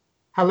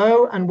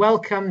Hello and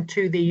welcome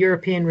to the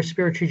European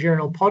Respiratory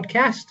Journal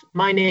podcast.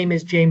 My name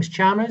is James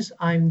Chalmers.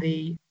 I'm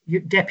the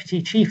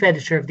Deputy Chief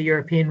Editor of the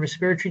European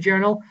Respiratory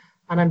Journal,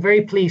 and I'm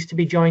very pleased to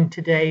be joined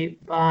today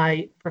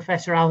by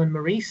Professor Alan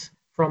Morice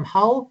from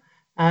Hull,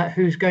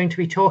 who's going to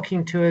be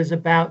talking to us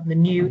about the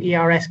new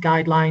ERS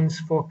guidelines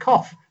for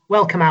cough.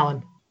 Welcome,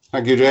 Alan.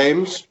 Thank you,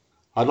 James.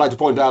 I'd like to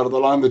point out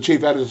that I'm the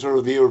Chief Editor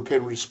of the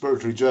European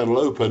Respiratory Journal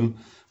Open,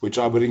 which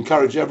I would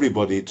encourage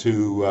everybody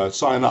to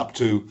sign up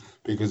to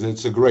because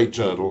it's a great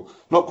journal.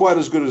 Not quite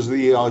as good as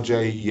the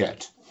ERJ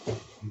yet.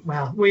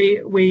 Well,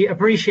 we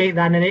appreciate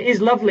that, and it is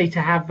lovely to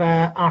have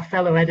our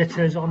fellow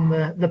editors on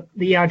the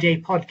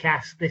ERJ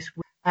podcast this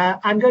week.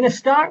 I'm going to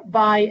start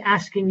by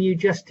asking you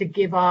just to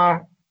give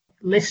our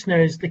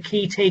listeners the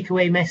key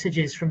takeaway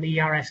messages from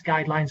the ERS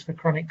guidelines for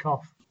chronic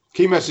cough.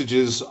 Key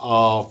messages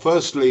are,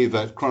 firstly,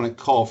 that chronic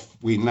cough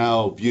we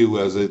now view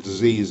as a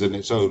disease in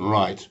its own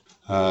right.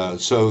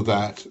 So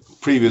that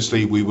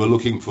previously we were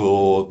looking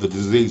for the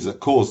disease that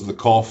caused the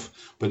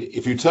cough, but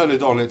if you turn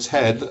it on its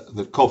head,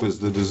 that cough is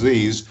the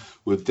disease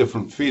with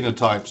different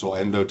phenotypes or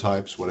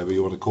endotypes, whatever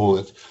you want to call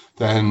it,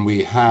 then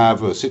we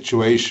have a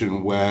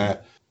situation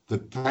where the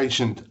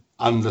patient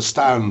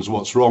understands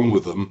what's wrong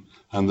with them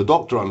and the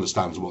doctor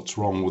understands what's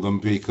wrong with them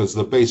because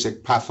the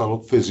basic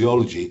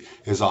pathophysiology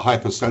is a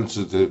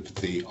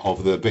hypersensitivity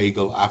of the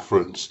vagal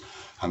afferents.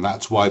 And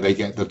that's why they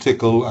get the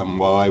tickle and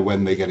why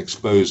when they get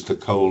exposed to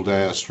cold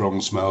air,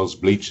 strong smells,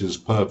 bleaches,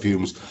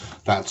 perfumes,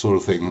 that sort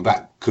of thing,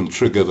 that can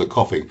trigger the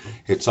coughing.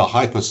 It's a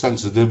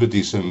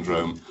hypersensitivity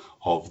syndrome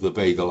of the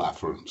vagal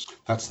afferents.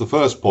 That's the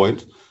first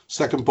point.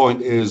 Second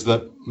point is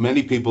that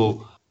many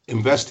people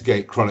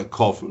investigate chronic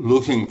cough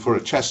looking for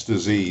a chest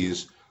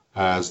disease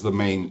as the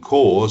main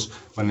cause,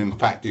 when in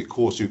fact, of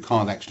course, you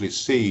can't actually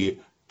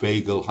see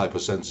vagal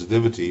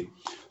hypersensitivity.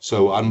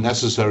 So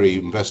unnecessary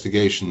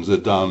investigations are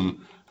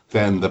done.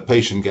 Then the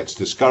patient gets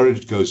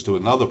discouraged, goes to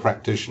another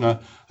practitioner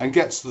and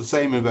gets the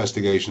same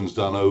investigations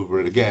done over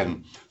and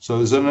again. So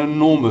there's an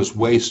enormous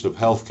waste of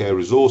healthcare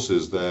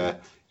resources there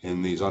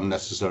in these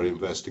unnecessary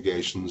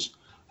investigations.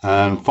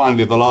 And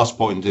finally, the last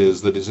point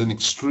is that it's an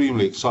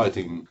extremely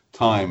exciting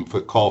time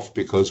for cough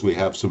because we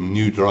have some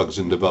new drugs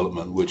in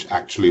development which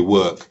actually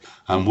work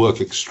and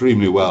work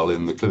extremely well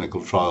in the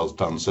clinical trials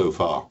done so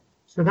far.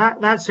 So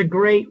that's a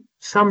great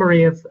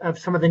summary of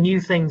some of the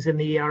new things in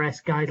the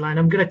ERS guideline.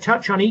 I'm going to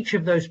touch on each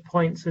of those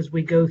points as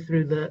we go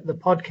through the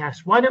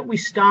podcast. Why don't we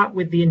start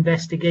with the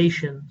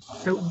investigations?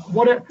 So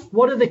what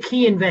are the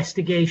key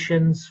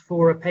investigations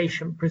for a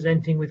patient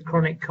presenting with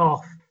chronic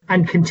cough?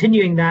 And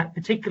continuing that,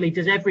 particularly,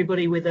 does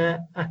everybody with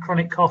a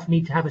chronic cough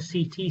need to have a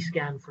CT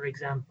scan, for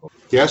example?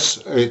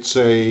 Yes, it's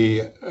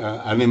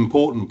an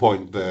important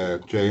point there,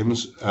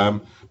 James.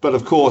 But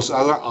of course,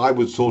 as I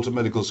was taught at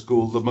medical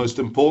school, the most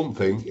important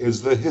thing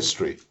is the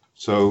history.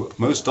 So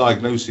most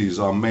diagnoses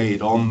are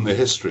made on the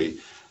history,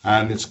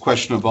 and it's a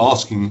question of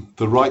asking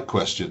the right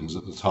questions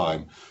at the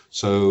time.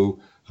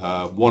 So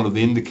one of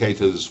the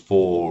indicators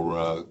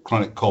for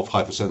chronic cough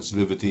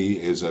hypersensitivity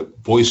is a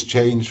voice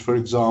change, for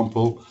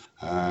example,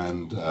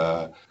 and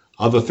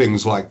other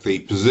things like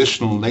the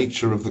positional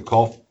nature of the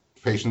cough.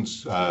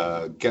 Patients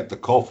get the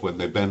cough when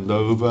they bend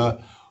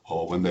over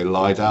or when they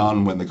lie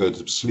down, when they go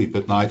to sleep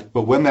at night.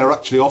 But when they're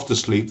actually off to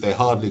sleep, they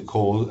hardly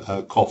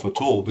cough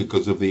at all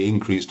because of the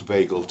increased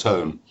vagal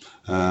tone.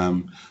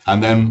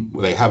 And then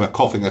they have a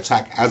coughing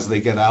attack as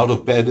they get out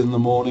of bed in the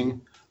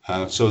morning.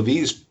 So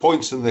these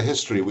points in the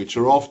history, which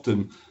are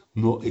often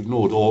not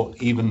ignored or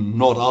even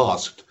not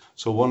asked.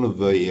 So one of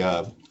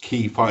the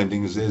key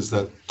findings is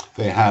that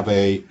they have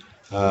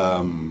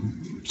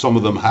some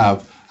of them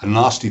have a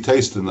nasty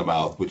taste in the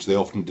mouth, which they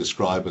often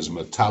describe as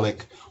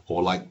metallic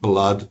or like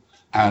blood.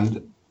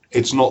 And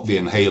it's not the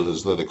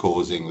inhalers that are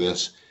causing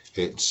this.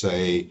 It's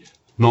a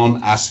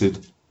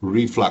non-acid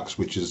reflux,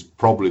 which is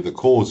probably the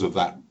cause of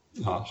that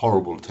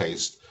horrible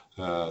taste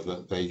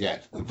that they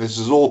get. This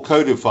is all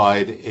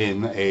codified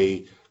in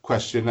a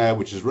questionnaire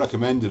which is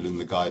recommended in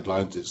the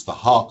guidelines. It's the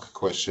HARQ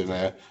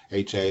questionnaire,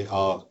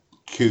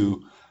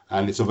 HARQ,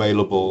 and it's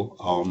available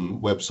on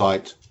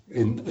website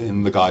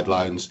in the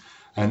guidelines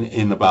and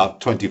in about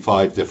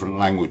 25 different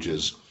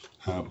languages,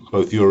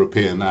 both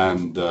European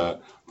and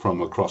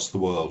from across the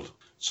world.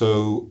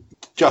 So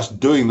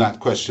just doing that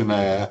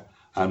questionnaire,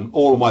 and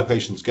all of my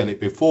patients get it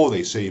before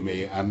they see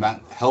me, and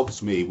that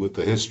helps me with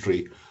the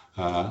history.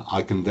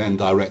 I can then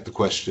direct the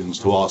questions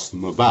to ask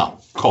them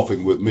about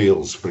coughing with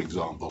meals, for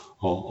example,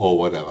 or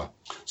whatever.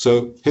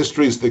 So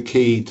history is the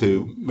key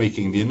to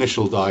making the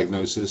initial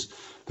diagnosis.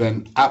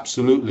 Then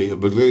absolutely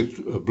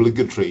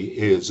obligatory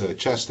is a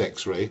chest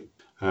x-ray.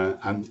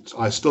 And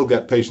I still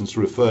get patients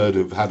referred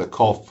who've had a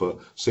cough for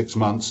 6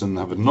 months and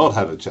have not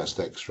had a chest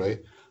x-ray.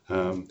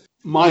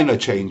 Minor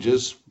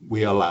changes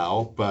we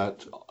allow,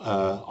 but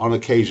on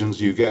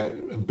occasions you get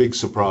a big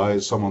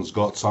surprise. Someone's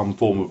got some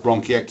form of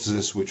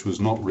bronchiectasis, which was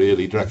not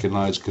really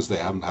recognized because they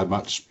haven't had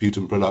much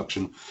sputum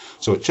production.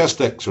 So a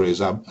chest x-ray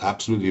is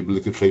absolutely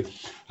obligatory.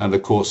 And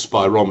of course,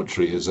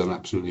 spirometry is an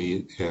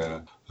absolutely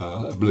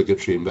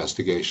obligatory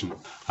investigation.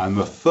 And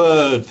the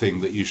third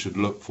thing that you should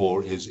look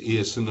for is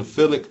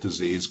eosinophilic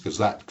disease, because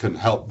that can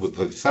help with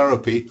the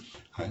therapy.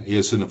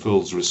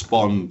 Eosinophils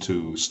respond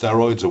to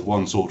steroids of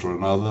one sort or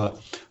another,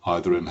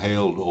 either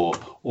inhaled or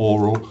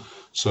oral.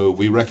 So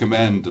we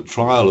recommend the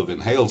trial of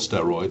inhaled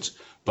steroids,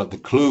 but the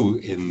clue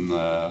in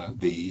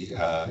the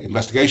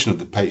investigation of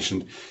the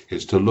patient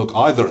is to look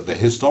either at the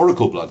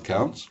historical blood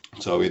counts.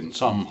 So in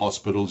some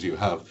hospitals you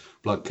have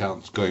blood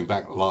counts going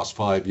back the last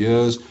 5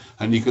 years,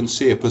 and you can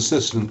see a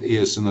persistent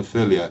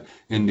eosinophilia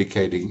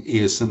indicating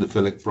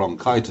eosinophilic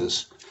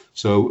bronchitis.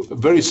 So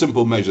very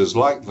simple measures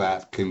like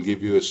that can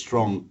give you a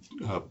strong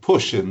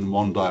push in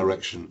one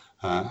direction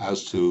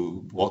as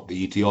to what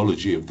the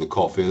etiology of the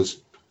cough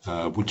is,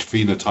 which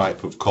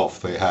phenotype of cough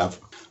they have.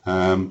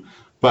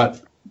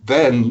 But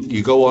then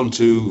you go on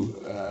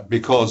to,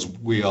 because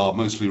we are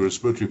mostly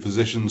respiratory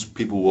physicians,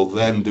 people will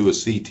then do a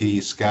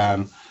CT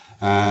scan.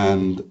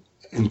 And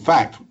in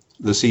fact,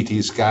 the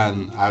CT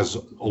scan, as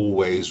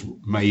always,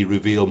 may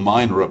reveal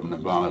minor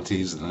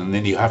abnormalities, and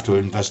then you have to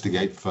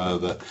investigate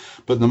further.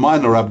 But the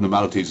minor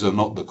abnormalities are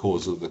not the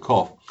cause of the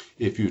cough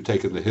if you've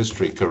taken the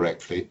history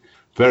correctly.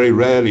 Very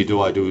rarely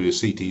do I do a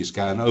CT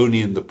scan, only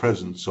in the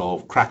presence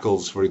of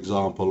crackles, for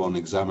example, on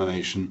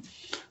examination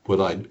would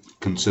I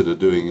consider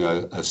doing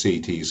a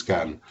CT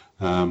scan.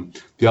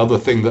 The other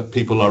thing that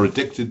people are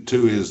addicted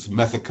to is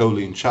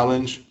methacholine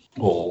challenge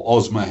or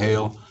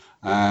Osmahale,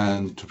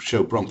 and to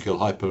show bronchial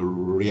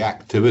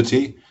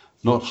hyperreactivity,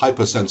 not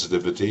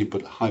hypersensitivity,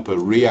 but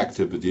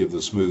hyperreactivity of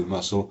the smooth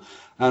muscle.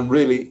 And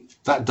really,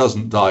 that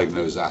doesn't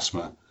diagnose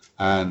asthma.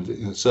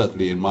 And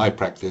certainly in my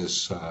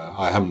practice,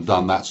 I haven't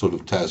done that sort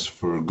of test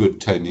for a good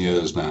 10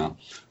 years now.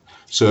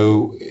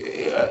 So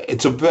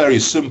it's a very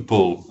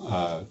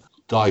simple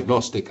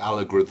diagnostic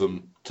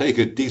algorithm. Take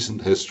a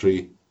decent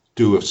history,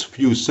 do a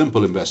few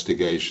simple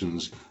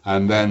investigations,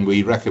 and then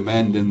we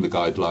recommend in the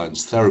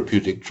guidelines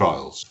therapeutic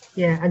trials.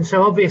 Yeah, and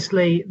so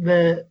obviously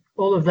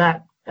all of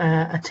that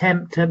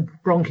attempt at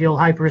bronchial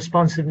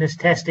hyperresponsiveness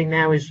testing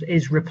now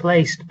is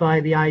replaced by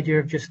the idea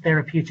of just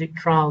therapeutic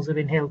trials of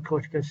inhaled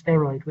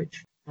corticosteroid,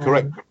 which,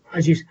 correct,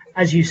 as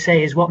you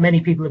say, is what many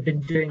people have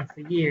been doing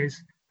for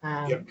years.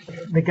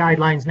 The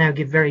guidelines now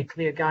give very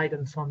clear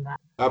guidance on that.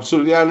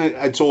 Absolutely, and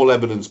it's all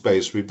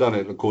evidence-based. We've done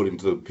it according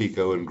to the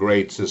PICO and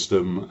GRADE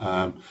system,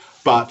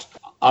 but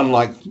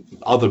unlike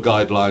other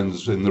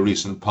guidelines in the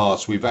recent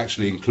past, we've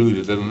actually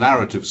included a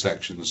narrative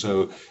section,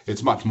 so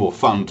it's much more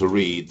fun to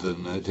read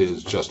than it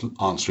is just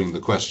answering the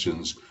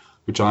questions,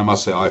 which I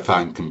must say I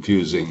find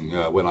confusing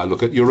when I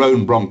look at your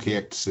own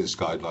bronchiectasis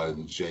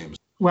guidelines, James.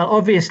 Well,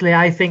 obviously,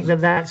 I think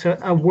that's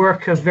a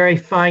work of very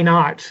fine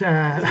art,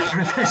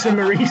 Professor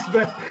Maurice,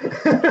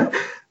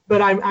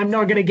 but I'm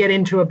not going to get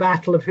into a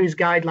battle of whose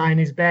guideline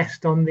is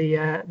best on the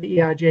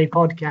ERJ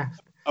podcast.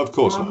 Of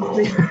course.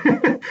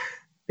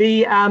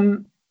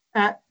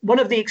 One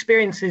of the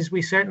experiences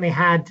we certainly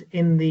had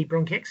in the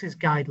bronchiectasis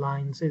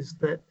guidelines is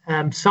that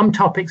some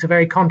topics are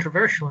very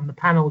controversial and the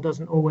panel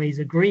doesn't always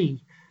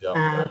agree.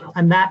 Yeah.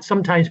 And that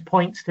sometimes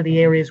points to the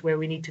areas where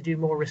we need to do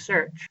more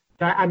research.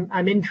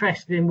 I'm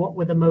interested in what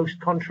were the most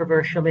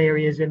controversial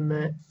areas in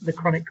the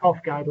chronic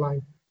cough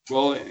guideline.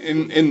 Well,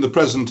 in the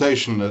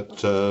presentation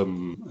at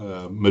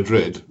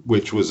Madrid,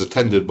 which was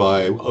attended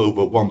by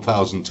over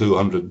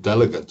 1,200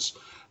 delegates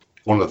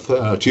on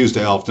a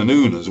Tuesday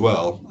afternoon as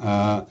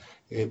well,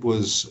 it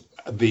was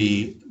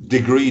the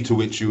degree to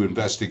which you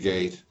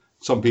investigate.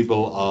 Some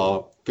people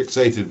are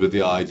fixated with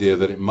the idea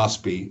that it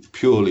must be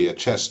purely a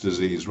chest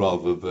disease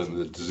rather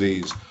than a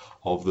disease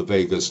of the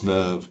vagus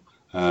nerve.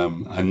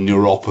 A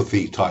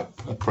neuropathy type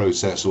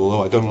process,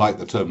 although I don't like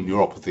the term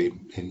neuropathy.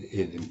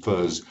 It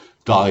infers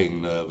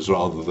dying nerves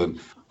rather than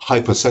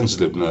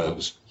hypersensitive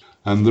nerves.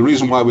 And the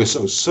reason why we're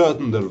so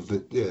certain of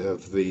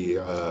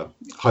the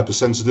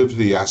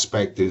hypersensitivity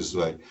aspect is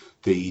that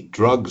the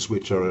drugs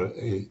which are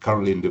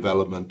currently in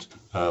development,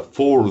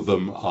 4 of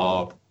them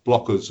are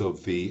blockers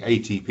of the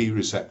ATP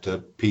receptor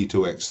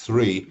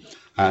P2X3,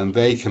 and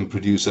they can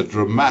produce a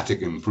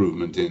dramatic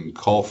improvement in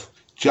cough,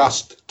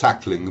 just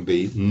tackling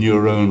the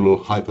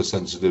neuronal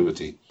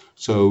hypersensitivity.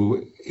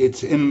 So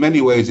it's in many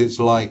ways, it's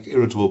like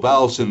irritable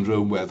bowel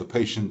syndrome, where the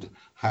patient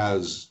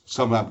has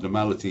some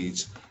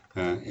abnormalities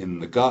in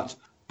the gut,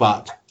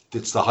 but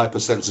it's the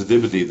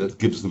hypersensitivity that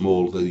gives them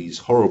all these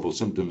horrible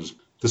symptoms.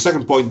 The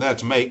second point there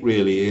to make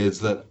really is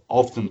that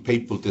often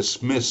people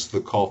dismiss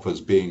the cough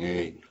as being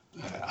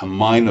a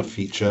minor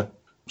feature.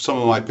 Some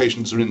of my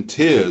patients are in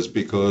tears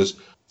because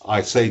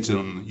I say to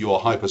them, "You're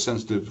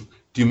hypersensitive.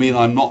 Do you mean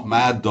I'm not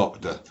mad,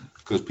 doctor?"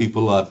 Because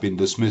people have been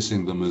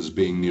dismissing them as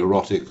being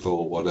neurotic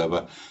or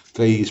whatever.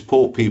 These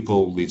poor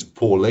people, these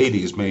poor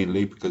ladies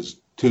mainly, because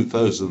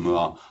 2/3 of them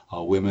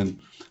are women,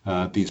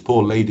 these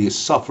poor ladies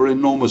suffer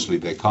enormously.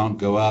 They can't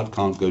go out,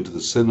 can't go to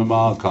the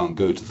cinema, can't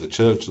go to the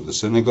church or the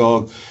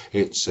synagogue.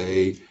 It's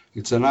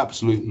an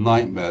absolute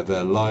nightmare.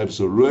 Their lives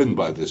are ruined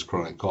by this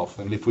chronic cough.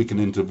 And if we can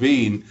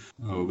intervene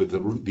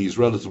with these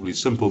relatively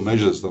simple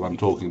measures that I'm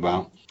talking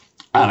about,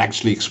 and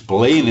actually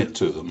explain it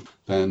to them,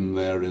 then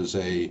there is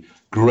a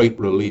great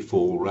relief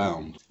all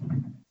round.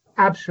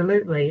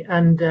 Absolutely.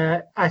 And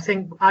I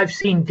think I've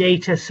seen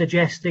data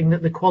suggesting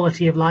that the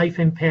quality of life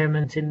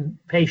impairment in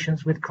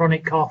patients with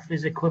chronic cough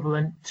is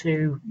equivalent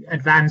to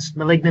advanced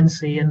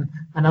malignancy and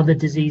other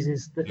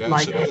diseases that,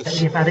 like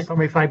idiopathic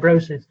pulmonary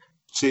fibrosis.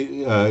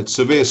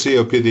 Severe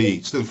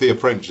COPD. Cynthia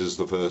French is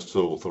the first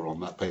author on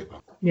that paper.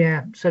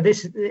 Yeah, so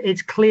this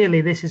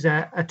is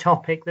a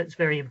topic that's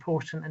very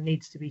important and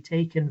needs to be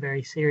taken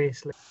very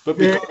seriously. But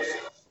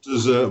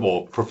because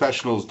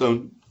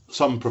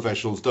some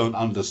professionals don't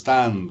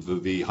understand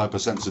the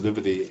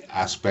hypersensitivity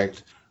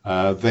aspect,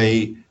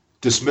 they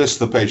dismiss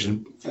the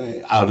patient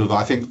out of,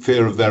 I think,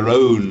 fear of their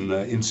own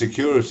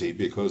insecurity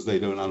because they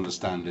don't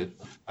understand it,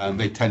 and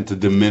they tend to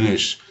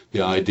diminish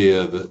the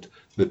idea that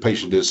the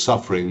patient is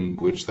suffering,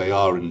 which they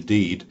are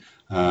indeed,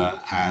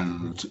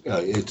 and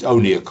it's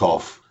only a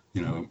cough.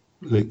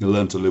 They can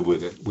learn to live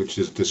with it, which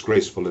is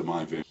disgraceful in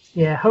my view.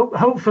 Yeah,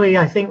 hopefully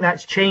I think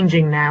that's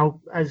changing now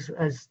as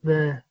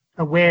the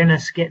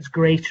awareness gets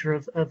greater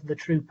of the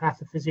true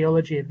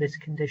pathophysiology of this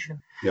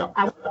condition. Yeah.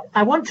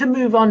 I want to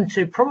move on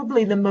to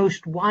probably the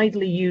most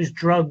widely used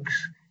drugs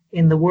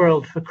in the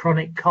world for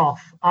chronic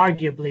cough,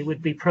 arguably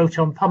would be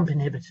proton pump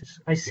inhibitors.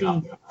 I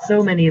see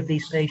so many of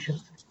these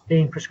patients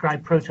being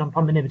prescribed proton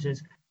pump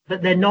inhibitors,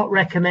 but they're not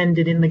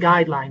recommended in the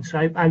guidelines.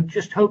 So I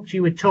just hoped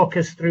you would talk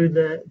us through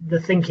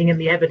the thinking and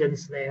the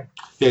evidence there.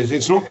 Yes,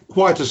 it's not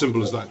quite as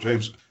simple as that,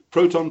 James.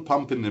 Proton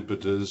pump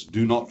inhibitors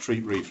do not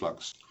treat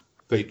reflux.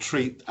 They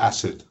treat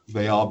acid.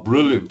 They are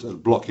brilliant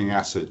at blocking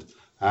acid.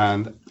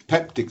 And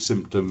peptic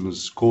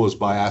symptoms caused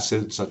by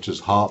acid, such as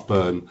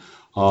heartburn,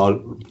 are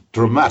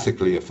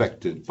dramatically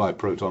affected by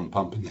proton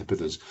pump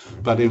inhibitors.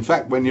 But in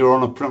fact, when you're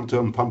on a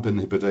proton pump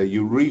inhibitor,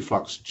 you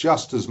reflux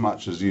just as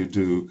much as you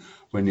do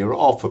when you're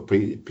off a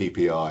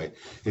PPI.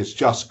 It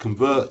just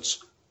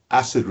converts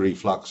acid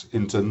reflux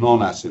into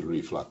non-acid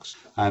reflux.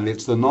 And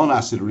it's the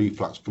non-acid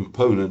reflux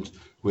component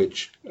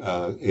which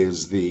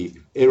is the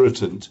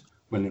irritant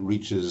when it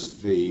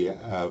reaches the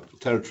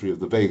territory of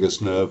the vagus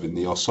nerve in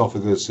the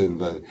esophagus, in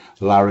the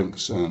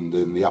larynx, and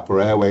in the upper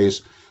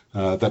airways,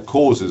 that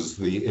causes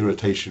the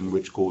irritation,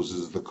 which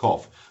causes the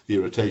cough. The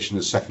irritation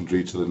is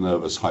secondary to the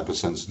nervous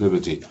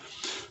hypersensitivity.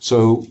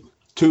 So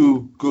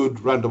 2 good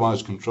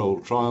randomized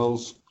controlled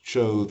trials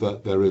show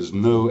that there is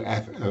no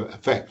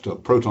effect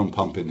of proton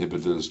pump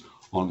inhibitors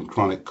on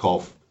chronic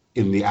cough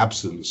in the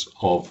absence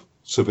of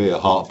severe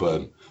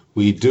heartburn.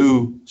 We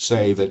do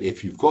say that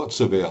if you've got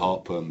severe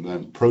heartburn,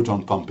 then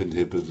proton pump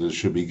inhibitors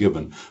should be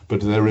given.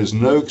 But there is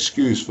no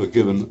excuse for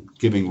giving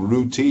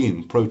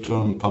routine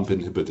proton pump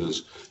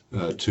inhibitors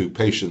to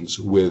patients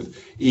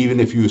with, even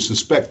if you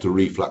suspect a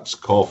reflux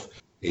cough,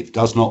 it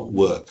does not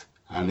work.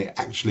 And it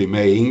actually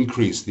may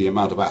increase the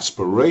amount of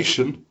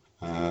aspiration,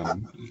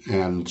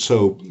 and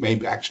so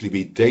may actually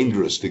be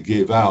dangerous to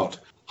give out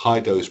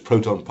high-dose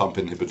proton pump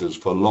inhibitors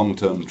for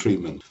long-term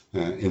treatment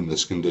in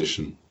this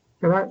condition.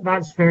 So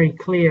that's very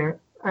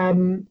clear.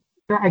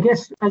 But I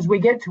guess as we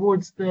get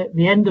towards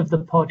the end of the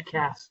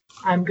podcast,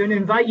 I'm going to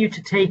invite you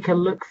to take a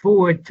look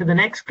forward to the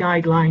next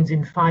guidelines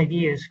in 5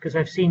 years, because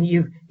I've seen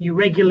you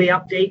regularly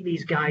update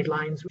these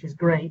guidelines, which is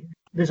great.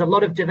 There's a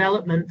lot of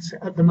developments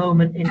at the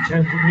moment in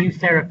terms of new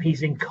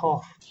therapies in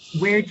cough.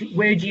 Where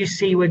do you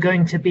see we're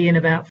going to be in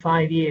about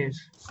 5 years?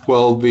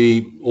 Well,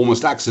 the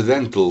almost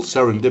accidental,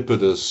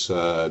 serendipitous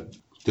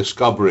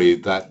discovery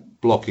that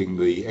blocking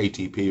the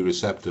ATP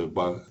receptor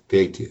by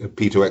the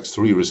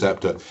P2X3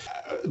 receptor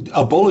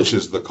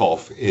abolishes the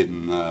cough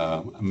in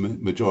a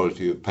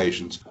majority of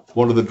patients.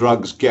 One of the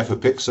drugs,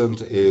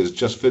 gefapixant, is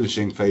just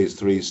finishing phase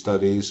 3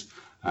 studies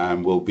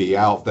and will be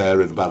out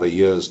there in about a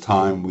year's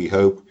time, we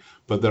hope.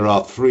 But there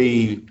are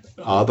 3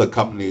 other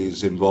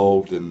companies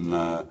involved in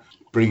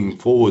bringing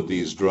forward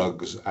these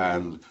drugs,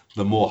 and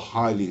the more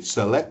highly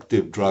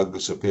selective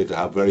drugs appear to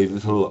have very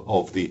little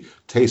of the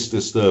taste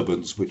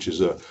disturbance, which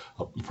is a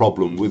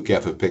problem with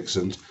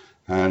gefapixant.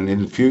 And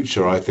in the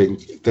future, I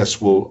think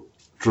this will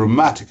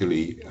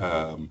dramatically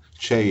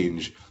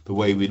change the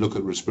way we look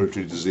at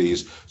respiratory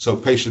disease. So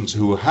patients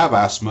who have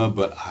asthma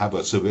but have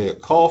a severe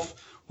cough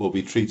will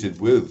be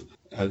treated with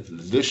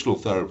additional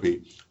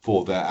therapy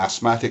for their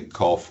asthmatic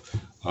cough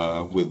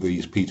with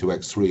these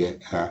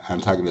P2X3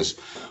 antagonists.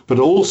 But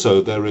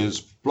also there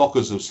is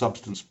blockers of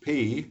substance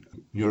P,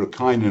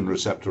 neurokinin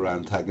receptor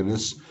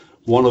antagonists,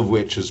 one of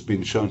which has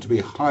been shown to be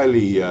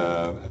highly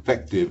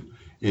effective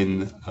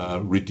in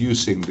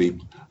reducing the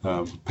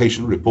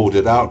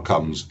patient-reported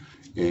outcomes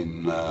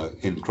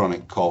in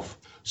chronic cough.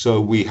 So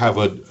we have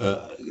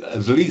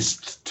at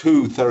least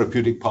 2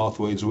 therapeutic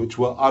pathways which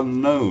were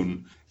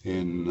unknown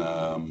in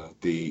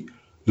the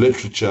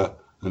literature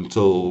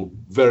until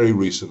very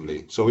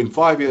recently. So in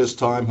 5 years'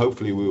 time,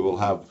 hopefully we will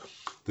have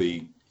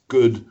the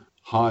good,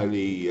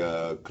 highly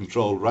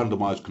controlled,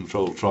 randomized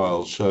controlled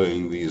trials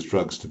showing these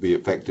drugs to be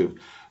effective,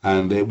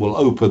 and it will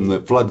open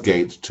the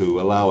floodgates to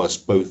allow us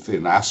both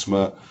in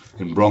asthma,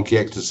 in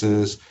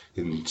bronchiectasis,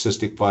 in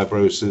cystic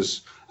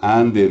fibrosis,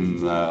 and in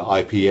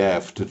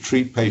IPF to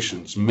treat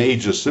patients'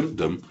 major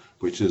symptom,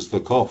 which is the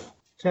cough.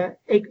 So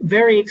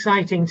very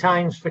exciting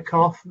times for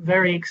cough,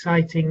 very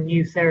exciting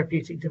new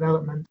therapeutic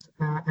development,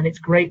 and it's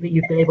great that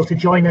you've been able to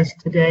join us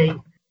today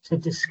to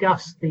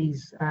discuss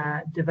these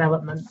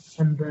developments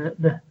and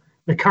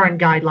the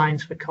current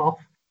guidelines for cough.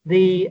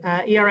 The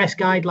ERS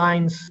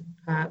guidelines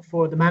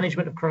for the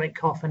management of chronic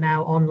cough are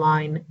now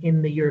online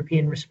in the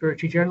European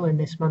Respiratory Journal in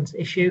this month's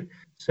issue.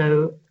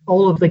 So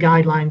all of the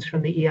guidelines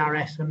from the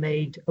ERS are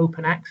made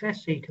open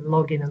access, so you can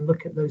log in and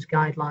look at those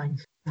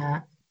guidelines.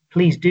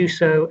 Please do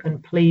so,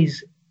 and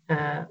please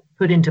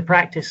put into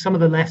practice some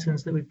of the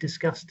lessons that we've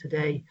discussed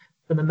today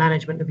for the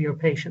management of your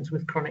patients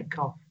with chronic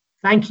cough.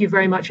 Thank you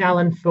very much,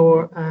 Alan,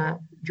 for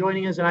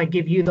joining us, and I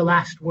give you the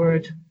last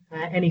word.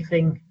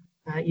 Anything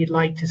you'd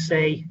like to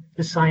say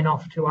to sign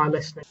off to our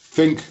listeners?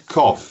 Think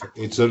cough.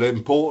 It's an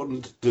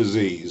important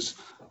disease,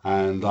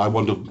 and I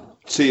want to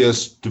see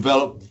us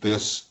develop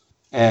this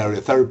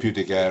area,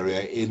 therapeutic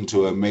area,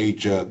 into a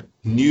major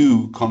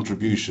new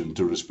contribution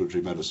to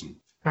respiratory medicine.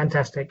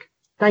 Fantastic.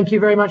 Thank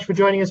you very much for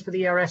joining us for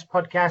the ERS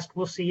podcast.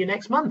 We'll see you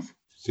next month.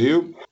 See you.